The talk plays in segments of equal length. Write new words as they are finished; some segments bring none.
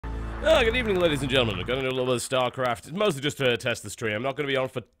Good evening, ladies and gentlemen. We're going to do a little bit of Starcraft. It's mostly just to test the stream. I'm not going to be on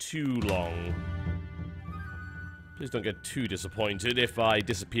for too long. Please don't get too disappointed if I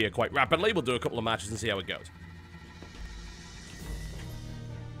disappear quite rapidly. We'll do a couple of matches and see how it goes.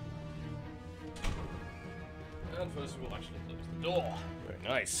 And first we'll actually close the door. Very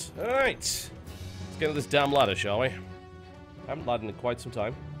nice. Alright. Let's get into this damn ladder, shall we? I haven't laddered in quite some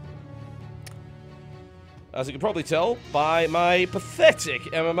time. As you can probably tell by my pathetic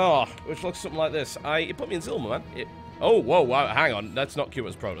MMR, which looks something like this. It put me in silver, man. Oh, whoa, wow, hang on. That's not Q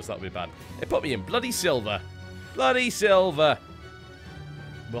as Protoss. That would be bad. It put me in bloody silver. Bloody silver.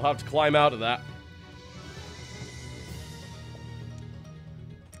 We'll have to climb out of that.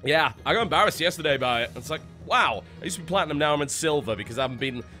 Yeah, I got embarrassed yesterday by it. It's like, wow. I used to be platinum, now I'm in silver because I haven't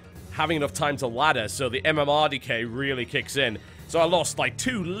been having enough time to ladder, so the MMR decay really kicks in. So I lost like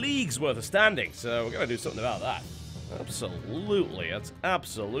 2 leagues worth of standing, so we're going to do something about that. Absolutely, that's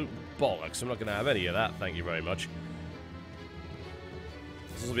absolute bollocks. I'm not going to have any of that, thank you very much.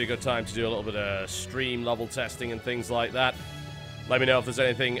 This will be a good time to do a little bit of stream level testing and things like that. Let me know if there's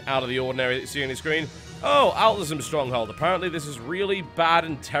anything out of the ordinary that you see on your screen. Oh, Outlism Stronghold. Apparently this is really bad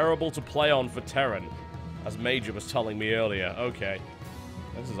and terrible to play on for Terran, as Major was telling me earlier. Okay.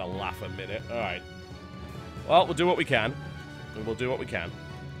 This is a laugh a minute. Alright. Well, we'll do what we can. We'll do what we can.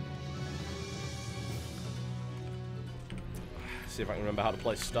 See if I can remember how to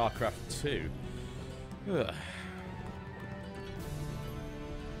play Starcraft 2. Ugh.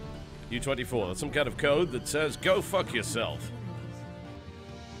 U24, that's some kind of code that says, go fuck yourself.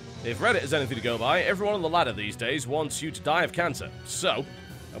 If Reddit is anything to go by, everyone on the ladder these days wants you to die of cancer. So,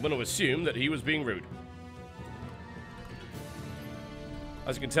 I'm going to assume that he was being rude.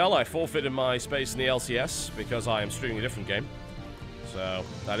 As you can tell, I forfeited my space in the LCS because I am streaming a different game. So,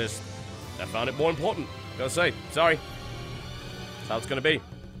 I found it more important. Gotta say, sorry. That's how it's gonna be.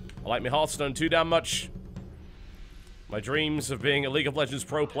 I like my Hearthstone too damn much. My dreams of being a League of Legends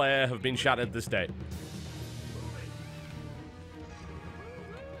pro player have been shattered this day.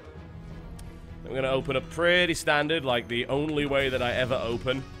 I'm gonna open up pretty standard, like the only way that I ever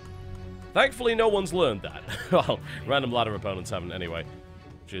open. Thankfully, no one's learned that. Well, random ladder opponents haven't anyway.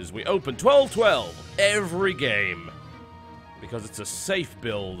 Which is, we open 12-12 every game. Because it's a safe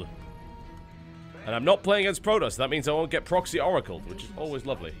build. And I'm not playing against Protoss. That means I won't get proxy oracled, which is always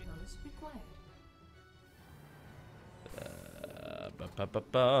lovely.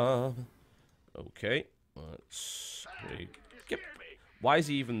 Okay. Let's... Why is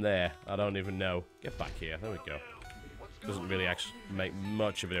he even there? I don't even know. Get back here. There we go. Doesn't really actually make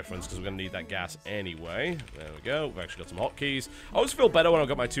much of a difference because we're going to need that gas anyway. There we go. We've actually got some hotkeys. I always feel better when I've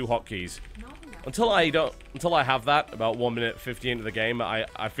got my 2 hotkeys. Until I have that, about 1 minute 50 into the game,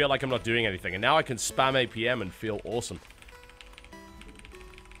 I feel like I'm not doing anything. And now I can spam APM and feel awesome.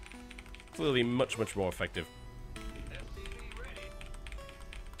 Clearly much, much more effective.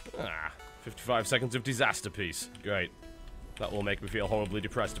 55 seconds of disaster piece. Great. That will make me feel horribly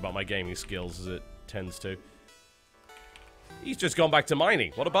depressed about my gaming skills, as it tends to. He's just gone back to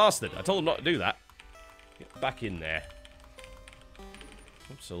mining. What a bastard. I told him not to do that. Get back in there.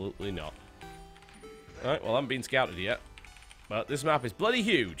 Absolutely not. Alright, well, I haven't been scouted yet. But this map is bloody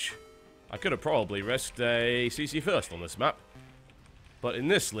huge. I could have probably risked a CC first on this map. But in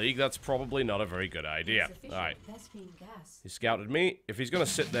this league, that's probably not a very good idea. Alright. He scouted me. If he's going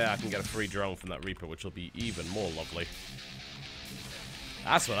to sit there, I can get a free drone from that Reaper, which will be even more lovely.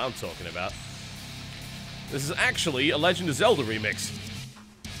 That's what I'm talking about. This is actually a Legend of Zelda remix.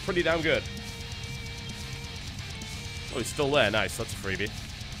 Pretty damn good. Oh, he's still there. Nice. That's a freebie.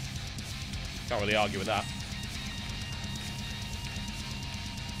 Can't really argue with that.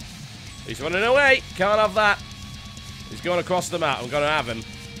 He's running away. Can't have that. He's going across the map. I'm going to have him.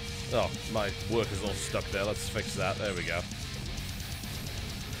 Oh, my worker's all stuck there. Let's fix that. There we go.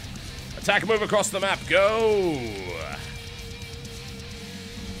 Attack, move across the map. Go!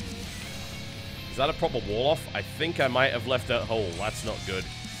 Is that a proper wall off? I think I might have left that hole. That's not good.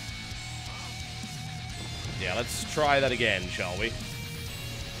 Yeah, let's try that again, shall we?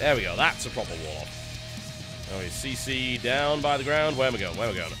 There we go. That's a proper wall off. Oh, he's CC down by the ground. Where am I going? Where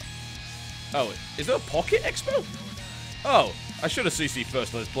am I going? Oh, is there a Pocket Expo? Oh, I should have CC'd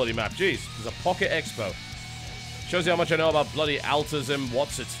first on this bloody map. Jeez, there's a Pocket Expo. Shows you how much I know about bloody Alters and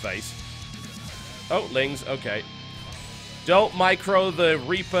what's-its-face. Oh, Lings. Okay. Don't micro the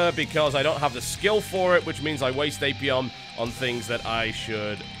Reaper because I don't have the skill for it, which means I waste AP on things that I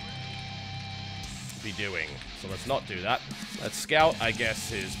should be doing. So let's not do that. Let's scout. I guess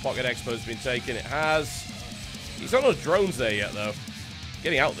his Pocket Expo's been taken. It has. He's not on drones there yet, though.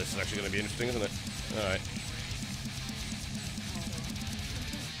 Getting out this is actually going to be interesting, isn't it? Alright.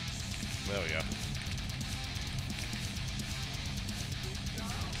 There we go.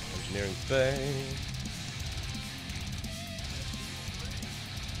 Engineering bay.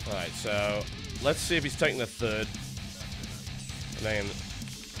 Alright, so let's see if he's taking the third. And then,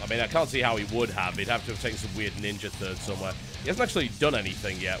 I mean, I can't see how he would have. He'd have to have taken some weird ninja third somewhere. He hasn't actually done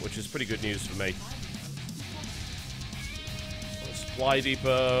anything yet, which is pretty good news for me. Supply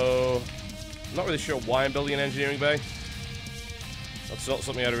depot. I'm not really sure why I'm building an engineering bay. That's not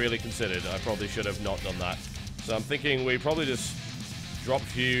something I'd really considered. I probably should have not done that. So I'm thinking we probably just drop a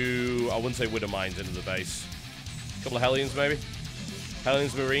few, I wouldn't say widow mines into the base. A couple of Hellions maybe.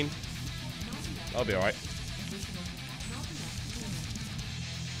 Hellions Marine. That'll be alright.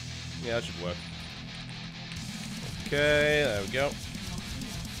 Yeah, that should work. Okay, there we go.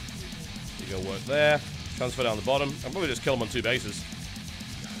 You go work there. Transfer down the bottom. I'll probably just kill him on 2 bases.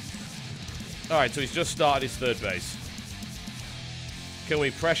 Alright, so he's just started his 3rd base. Can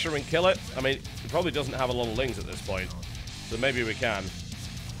we pressure and kill it? I mean, he probably doesn't have a lot of lings at this point. So maybe we can.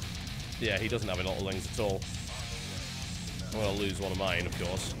 Yeah, he doesn't have a lot of lings at all. I'm going to lose one of mine, of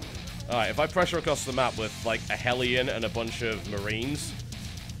course. Alright, if I pressure across the map with, like, a Hellion and a bunch of Marines,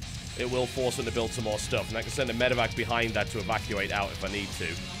 it will force him to build some more stuff. And I can send a medevac behind that to evacuate out if I need to.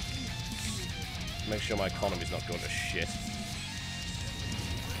 Make sure my economy's not going to shit.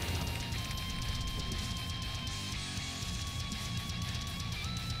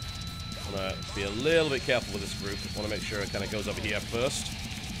 I'm going to be a little bit careful with this group. I want to make sure it kind of goes over here first.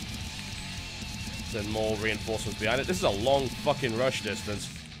 Then more reinforcements behind it. This is a long fucking rush distance.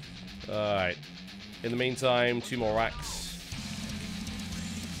 Alright. In the meantime, 2 more racks.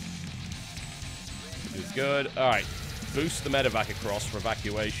 Good. Alright. Boost the medevac across for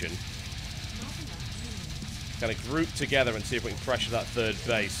evacuation. Kind of group together and see if we can pressure that 3rd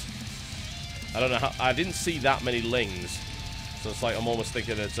base. I don't know how... I didn't see that many lings. So it's like I'm almost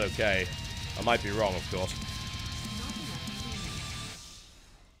thinking it's okay. I might be wrong, of course.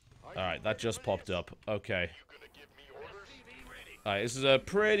 Alright, that just popped up. Okay. Alright, this is a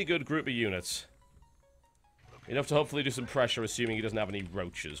pretty good group of units. Enough to hopefully do some pressure, assuming he doesn't have any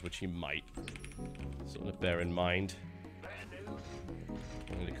roaches, which he might. Something to bear in mind.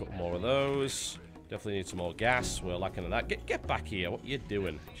 I need a couple more of those. Definitely need some more gas. We're lacking in that. Get back here. What are you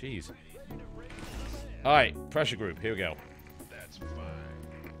doing? Jeez. Alright, pressure group. Here we go.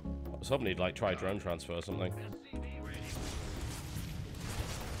 I was hoping he'd, like, try drone transfer or something.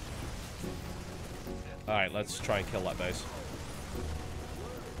 Alright, let's try and kill that base.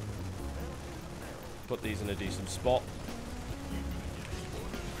 Put these in a decent spot.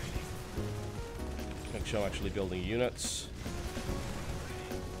 Make sure I'm actually building units.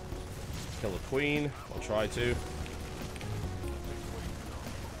 Kill the queen. I'll try to.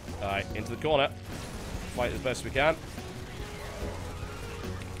 Alright, into the corner. Fight as best we can.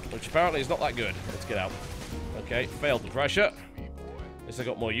 Which apparently is not that good. Let's get out. Okay, failed the pressure. At least I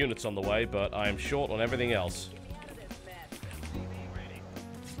got more units on the way, but I am short on everything else.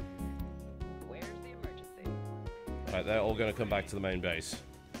 Alright, they're all going to come back to the main base.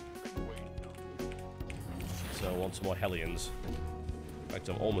 So I want some more Hellions. In fact,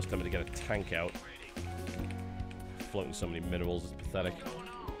 I'm almost tempted to get a tank out. Floating so many minerals is pathetic.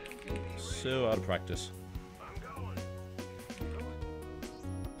 So out of practice.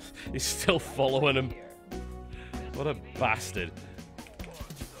 He's still following him. What a bastard.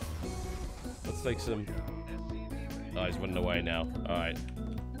 Let's take some... Oh, he's running away now. Alright.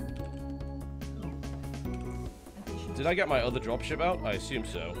 Did I get my other dropship out? I assume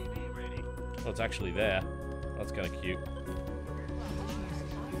so. Oh, it's actually there. That's kind of cute.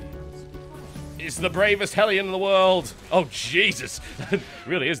 It's the bravest Hellion in the world! Oh, Jesus!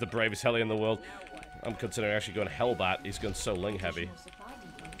 Really is the bravest Hellion in the world. I'm considering actually going Hellbat. He's going so ling heavy.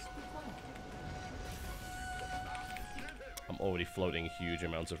 I'm already floating huge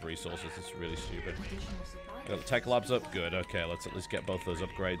amounts of resources. It's really stupid. Got the tech labs up? Good. Okay, let's at least get both those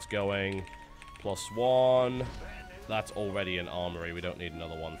upgrades going. +1. That's already an armory. We don't need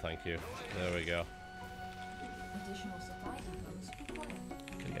another one, thank you. There we go.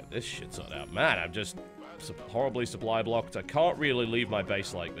 Gonna get this shit sorted out. Man, I'm just horribly supply blocked. I can't really leave my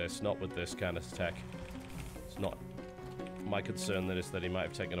base like this. Not with this kind of tech. It's not my concern that is that he might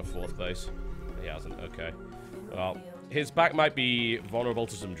have taken a 4th base. He hasn't. Okay. Well, his back might be vulnerable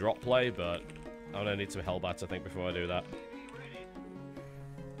to some drop play, but I'm gonna need some Hellbats, I think, before I do that.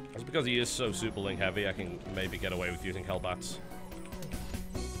 That's because he is so super link heavy, I can maybe get away with using Hellbats.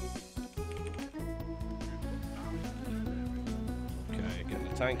 Okay, getting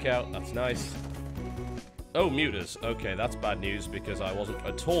the tank out, that's nice. Oh, mutas. Okay, that's bad news because I wasn't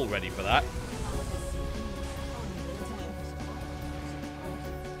at all ready for that.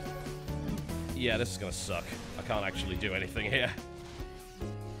 Yeah, this is gonna suck. I can't actually do anything here.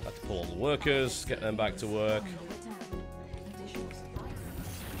 Have to pull all the workers, get them back to work.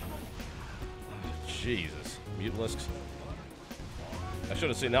 Jesus. Mutalisks. I should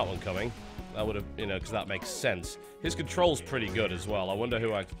have seen that one coming. That would have, you know, because that makes sense. His control's pretty good as well. I wonder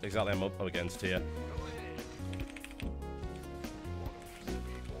who exactly I'm up against here.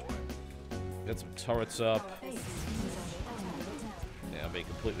 Get some turrets up. Yeah, I'm being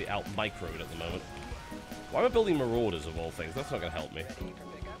completely out-microed at the moment. Why am I building Marauders of all things? That's not going to help me.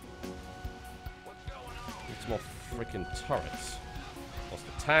 Need some more freaking turrets. Lost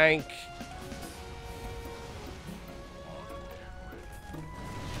the tank.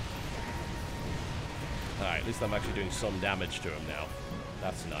 Alright, at least I'm actually doing some damage to him now.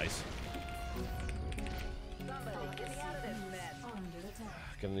 That's nice.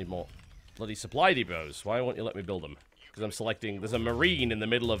 Gonna need more bloody supply depots. Why won't you let me build them? Because I'm selecting... There's a marine in the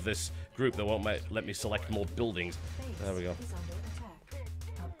middle of this group that won't let me select more buildings. There we go.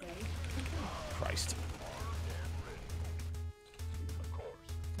 Christ.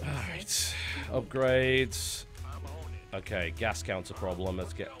 Alright. Upgrades. Okay, gas count's a problem.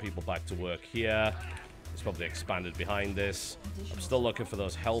 Let's get people back to work here. It's probably expanded behind this. I'm still looking for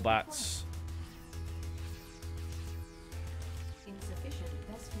those Hellbats.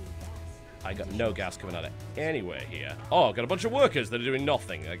 I got no gas coming out of anywhere here. Oh, I've got a bunch of workers that are doing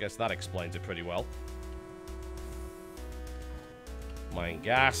nothing. I guess that explains it pretty well. Mine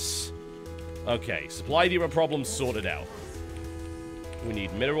gas. Okay, supply depot problem sorted out. We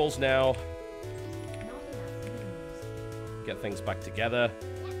need minerals now. Get things back together.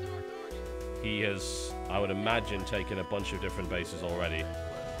 He has, I would imagine, taken a bunch of different bases already.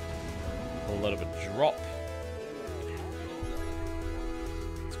 A little bit of a drop.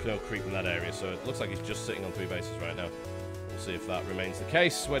 There's no creep in that area, so it looks like he's just sitting on 3 bases right now. We'll see if that remains the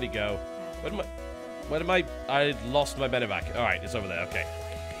case. Where'd he go? Where did my... I lost my medevac. Alright, it's over there. Okay.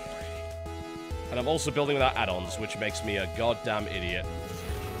 And I'm also building without add-ons, which makes me a goddamn idiot.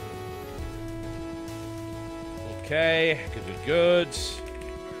 Okay. Good, good, good.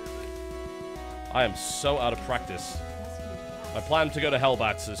 I am so out of practice. My plan to go to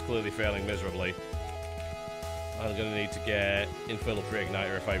Hellbats is clearly failing miserably. I'm going to need to get Infernal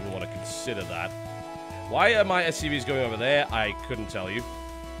Pre-Igniter if I even want to consider that. Why are my SCVs going over there? I couldn't tell you.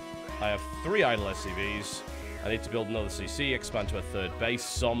 I have 3 idle SCVs. I need to build another CC, expand to a 3rd base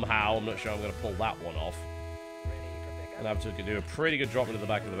somehow. I'm not sure I'm going to pull that one off. And I have to do a pretty good drop into the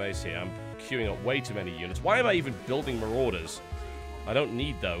back of the base here. I'm queuing up way too many units. Why am I even building Marauders? I don't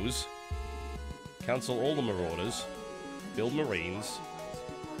need those. Cancel all the Marauders. Build Marines.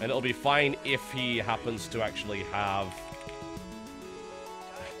 And it'll be fine if he happens to actually have...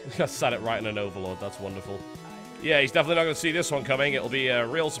 I sat it right in an Overlord. That's wonderful. Yeah, he's definitely not going to see this one coming. It'll be a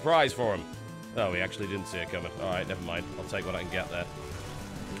real surprise for him. Oh, he actually didn't see it coming. Alright, never mind. I'll take what I can get there.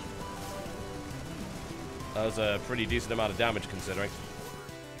 That was a pretty decent amount of damage, considering.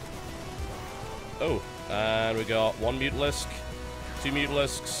 Oh, and we got 1 Mutalisk, 2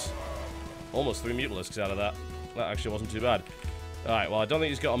 Mutalisks, almost 3 Mutalisks out of that. That actually wasn't too bad. Alright, well, I don't think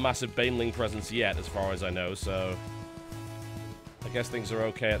he's got a massive Baneling presence yet, as far as I know, so... I guess things are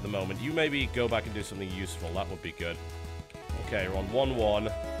okay at the moment. You maybe go back and do something useful. That would be good. Okay, we're on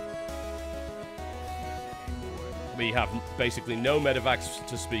 1-1. We have basically no medevacs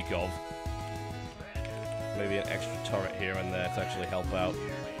to speak of. Maybe an extra turret here and there to actually help out.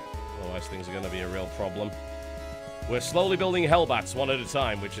 Otherwise, things are going to be a real problem. We're slowly building Hellbats one at a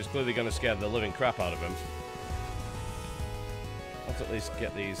time, which is clearly going to scare the living crap out of him. Let's at least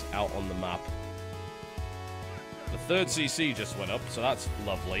get these out on the map. The 3rd CC just went up, so that's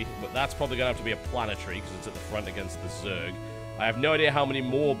lovely. But that's probably going to have to be a planetary, because it's at the front against the Zerg. I have no idea how many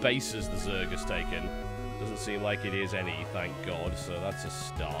more bases the Zerg has taken. Doesn't seem like it is any, thank God, so that's a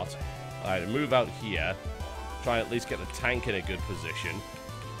start. Alright, move out here. Try and at least get the tank in a good position.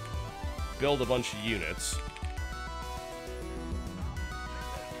 Build a bunch of units.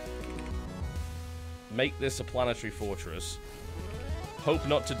 Make this a planetary fortress. Hope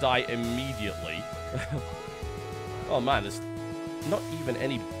not to die immediately. Oh man, there's not even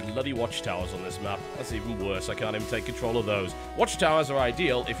any bloody watchtowers on this map. That's even worse. I can't even take control of those. Watchtowers are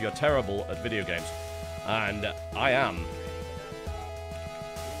ideal if you're terrible at video games. And I am.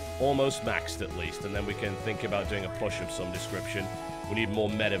 Almost maxed, at least. And then we can think about doing a push of some description. We need more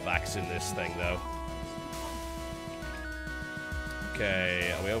medevacs in this thing, though.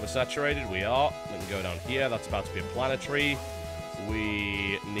 Okay, are we oversaturated? We are. We can go down here. That's about to be a planetary.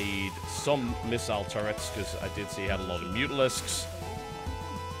 We need some missile turrets, because I did see he had a lot of Mutalisks.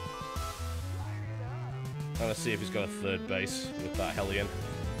 Trying to see if he's got a 3rd base with that Hellion.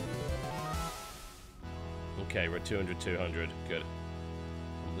 Okay, we're at 200, 200. Good.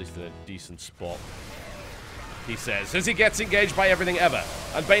 At least in a decent spot. He says, as he gets engaged by everything ever.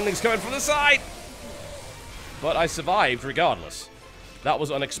 And Baneling's coming from the side! But I survived regardless. That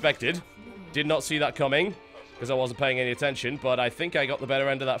was unexpected. Did not see that coming, because I wasn't paying any attention, but I think I got the better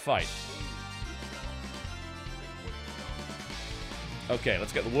end of that fight. Okay,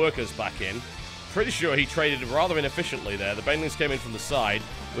 let's get the workers back in. Pretty sure he traded rather inefficiently there. The Banelings came in from the side.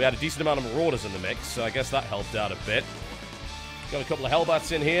 We had a decent amount of Marauders in the mix, so I guess that helped out a bit. Got a couple of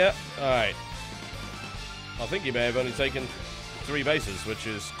Hellbats in here. Alright. I think he may have only taken 3 bases, which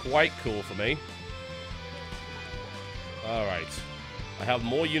is quite cool for me. Alright. I have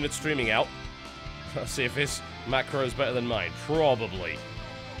more units streaming out. Let's see if his macro is better than mine. Probably.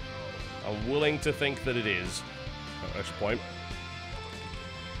 I'm willing to think that it is. Extra point.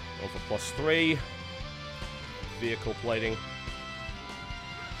 Go for +3. Vehicle plating.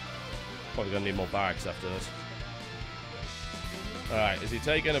 Probably gonna need more barracks after this. Alright, is he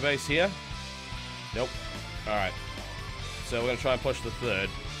taking a base here? Nope. Alright. So we're gonna try and push the 3rd.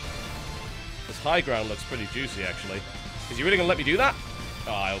 This high ground looks pretty juicy, actually. Is he really gonna let me do that?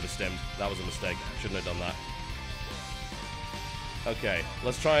 Oh, I overstimmed. That was a mistake. Shouldn't have done that. Okay,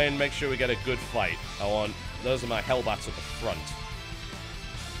 let's try and make sure we get a good fight. Those are my Hellbats at the front.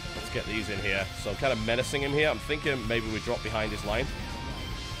 Let's get these in here. So I'm kind of menacing him here. I'm thinking maybe we drop behind his line.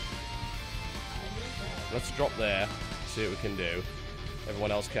 Let's drop there. See what we can do.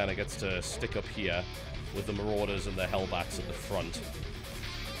 Everyone else kind of gets to stick up here with the Marauders and the Hellbats at the front.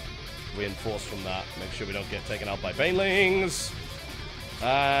 Reinforce from that. Make sure we don't get taken out by Banelings.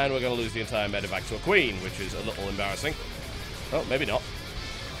 And we're going to lose the entire medevac to a Queen, which is a little embarrassing. Oh, maybe not.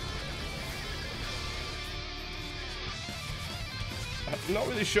 I'm not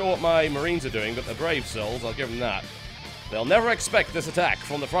really sure what my Marines are doing, but they're brave souls. I'll give them that. They'll never expect this attack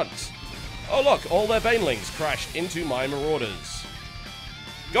from the front. Oh, look. All their Banelings crashed into my Marauders.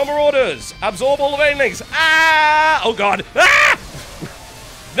 Go, Marauders! Absorb all the Banelings! Ah! Oh, God. Ah!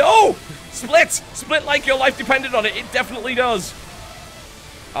 No! Split! Split like your life depended on it. It definitely does.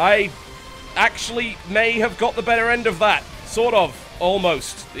 I actually may have got the better end of that. Sort of.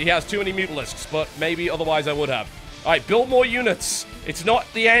 Almost. He has too many Mutalisks, but maybe otherwise I would have. Alright, build more units. It's not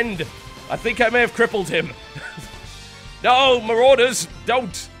the end. I think I may have crippled him. No, Marauders,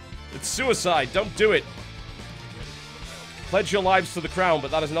 don't. It's suicide. Don't do it. Pledge your lives to the crown,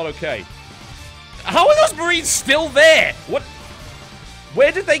 but that is not okay. How are those Marines still there? What?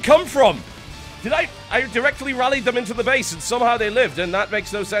 Where did they come from? Did I directly rallied them into the base and somehow they lived, and that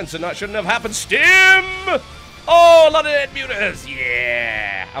makes no sense, and that shouldn't have happened. Stim! Oh, a lot of dead mutants!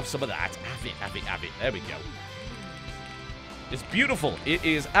 Yeah! Have some of that. Have it, have it, have it. There we go. It's beautiful. It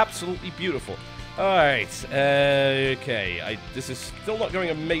is absolutely beautiful. Alright, okay. This is still not going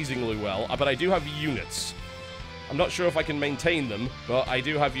amazingly well, but I do have units. I'm not sure if I can maintain them, but I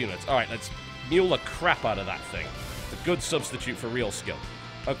do have units. Alright, let's mule the crap out of that thing. It's a good substitute for real skill.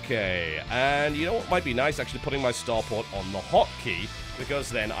 Okay, and you know what might be nice? Actually putting my starport on the hotkey, because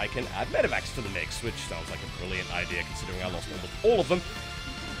then I can add medevacs to the mix, which sounds like a brilliant idea considering I lost all of them.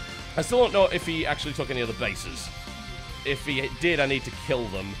 I still don't know if he actually took any other bases. If he did, I need to kill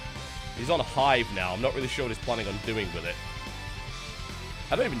them. He's on a hive now. I'm not really sure what he's planning on doing with it.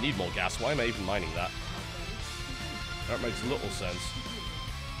 I don't even need more gas. Why am I even mining that? That makes little sense.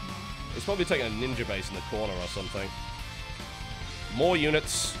 He's probably taking a ninja base in the corner or something. More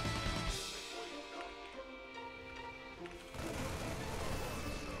units.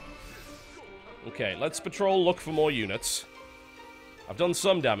 Okay, let's patrol, look for more units. I've done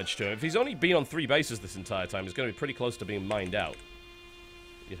some damage to him. If he's only been on 3 bases this entire time, he's going to be pretty close to being mined out.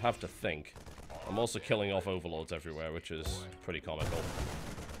 You'd have to think. I'm also killing off overlords everywhere, which is pretty comical.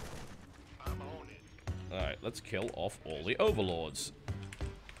 Alright, let's kill off all the overlords.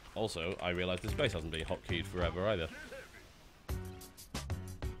 Also, I realize this base hasn't been hotkeyed forever either.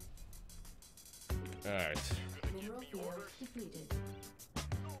 Alright.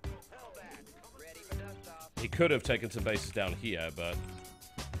 He could have taken some bases down here, but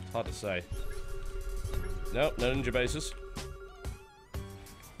it's hard to say. No, no ninja bases.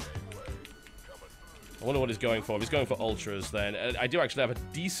 I wonder what he's going for. If he's going for ultras, then I do actually have a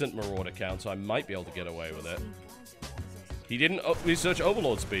decent marauder count, so I might be able to get away with it. He didn't research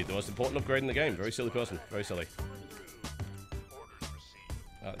overlord speed, the most important upgrade in the game. Very silly person. Very silly.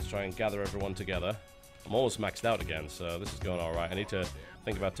 Let's try and gather everyone together. I'm almost maxed out again, so this is going alright. I need to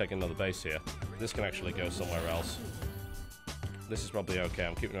think about taking another base here. This can actually go somewhere else. This is probably okay.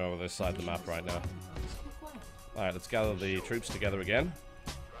 I'm keeping it over this side of the map right now. Alright, let's gather the troops together again.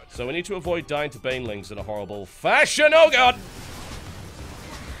 So we need to avoid dying to banelings in a horrible fashion. Oh god!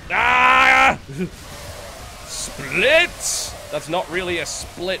 Ah! Split! That's not really a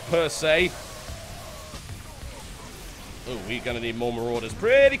split per se. Oh, we're going to need more Marauders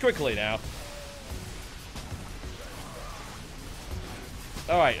pretty quickly now.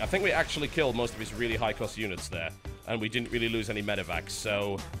 Alright, I think we actually killed most of his really high-cost units there. And we didn't really lose any medevacs,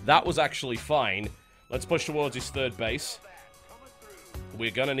 so that was actually fine. Let's push towards his third base.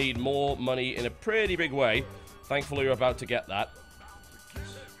 We're going to need more money in a pretty big way. Thankfully, we're about to get that.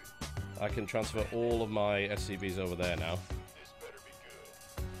 I can transfer all of my SCVs over there now.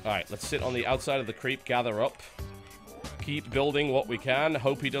 Alright, let's sit on the outside of the creep, gather up. Keep building what we can.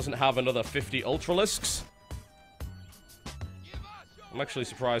 Hope he doesn't have another 50 Ultralisks. I'm actually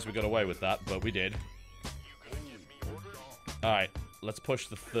surprised we got away with that, but we did. Alright, let's push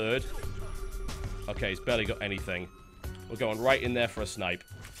the third. Okay, he's barely got anything. We're going right in there for a snipe.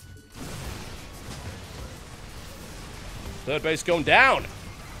 Third base going down.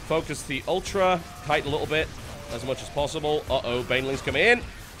 Focus the Ultra. Kite a little bit as much as possible. Uh-oh, Baneling's coming in.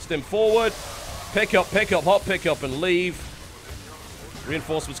 Stim forward. Pick up, hot pick up, and leave.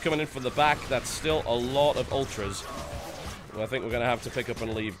 Reinforcements coming in from the back. That's still a lot of Ultras. I think we're going to have to pick up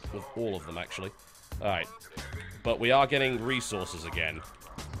and leave with all of them, actually. Alright. But we are getting resources again,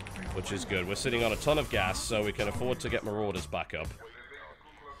 which is good. We're sitting on a ton of gas, so we can afford to get Marauders back up.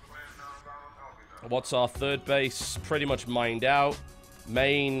 What's our third base? Pretty much mined out.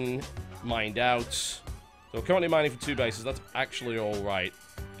 Main, mined out. So we're currently mining for 2 bases. That's actually alright.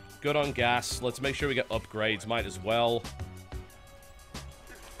 Good on gas. Let's make sure we get upgrades. Might as well.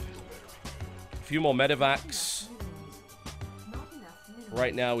 A few more medevacs.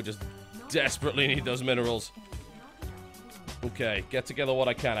 Right now, we just desperately need those minerals. Okay, get together what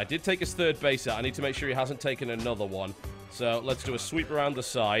I can. I did take his third base out. I need to make sure he hasn't taken another one. So let's do a sweep around the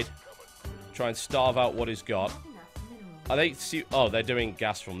side. Try and starve out what he's got. Are they... Oh, they're doing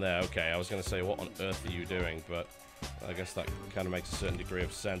gas from there. Okay, I was going to say, what on earth are you doing? But I guess that kind of makes a certain degree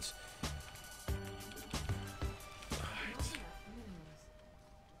of sense.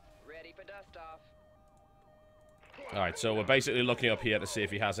 Alright, so we're basically looking up here to see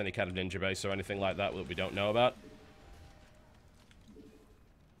if he has any kind of ninja base or anything like that we don't know about.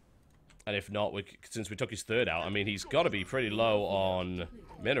 And if not, since we took his third out, I mean, he's got to be pretty low on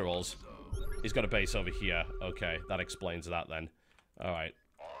minerals. He's got a base over here. Okay, that explains that then. Alright,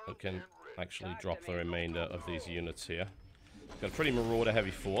 we can actually drop the remainder of these units here. Got a pretty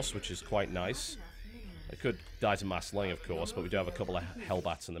Marauder-heavy force, which is quite nice. It could die to mass slaying, of course, but we do have a couple of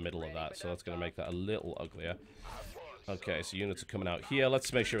Hellbats in the middle of that, so that's going to make that a little uglier. Okay, so units are coming out here.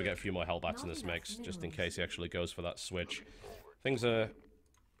 Let's make sure we get a few more Hellbats in this mix, just in case he actually goes for that switch. Things are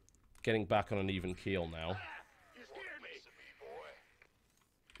getting back on an even keel now.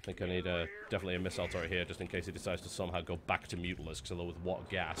 I think I need definitely a missile turret here, just in case he decides to somehow go back to Mutalisks, although with what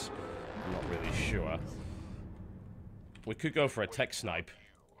gas, I'm not really sure. We could go for a tech snipe.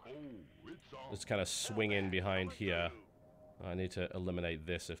 Just kind of swing in behind here. I need to eliminate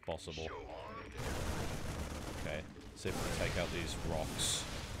this if possible. Okay, see if we can take out these rocks.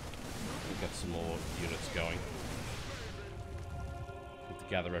 We'll get some more units going. Need to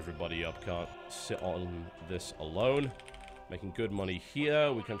gather everybody up. Can't sit on this alone. Making good money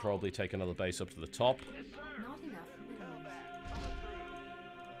here. We can probably take another base up to the top.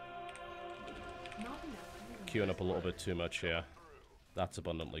 Queuing up a little bit too much here. That's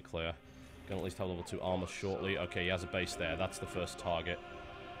abundantly clear. Can at least have level 2 armor shortly. Okay, he has a base there. That's the first target.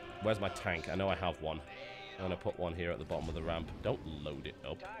 Where's my tank? I know I have one. I'm gonna put one here at the bottom of the ramp. Don't load it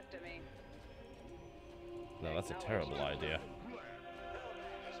up. No, that's a terrible idea.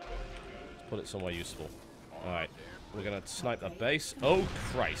 Let's put it somewhere useful. Alright. We're gonna snipe that base. Oh,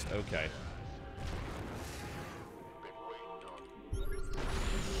 Christ. Okay.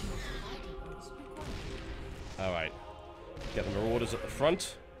 Alright. Get the Marauders at the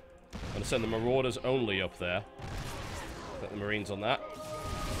front. I'm going to send the Marauders only up there. Get the Marines on that.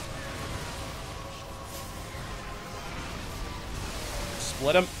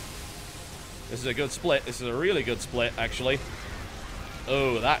 Split them. This is a good split. This is a really good split, actually.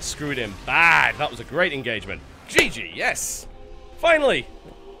 Oh, that screwed him bad. That was a great engagement. GG, yes! Finally!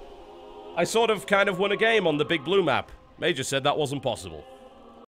 I sort of kind of won a game on the big blue map. Major said that wasn't possible.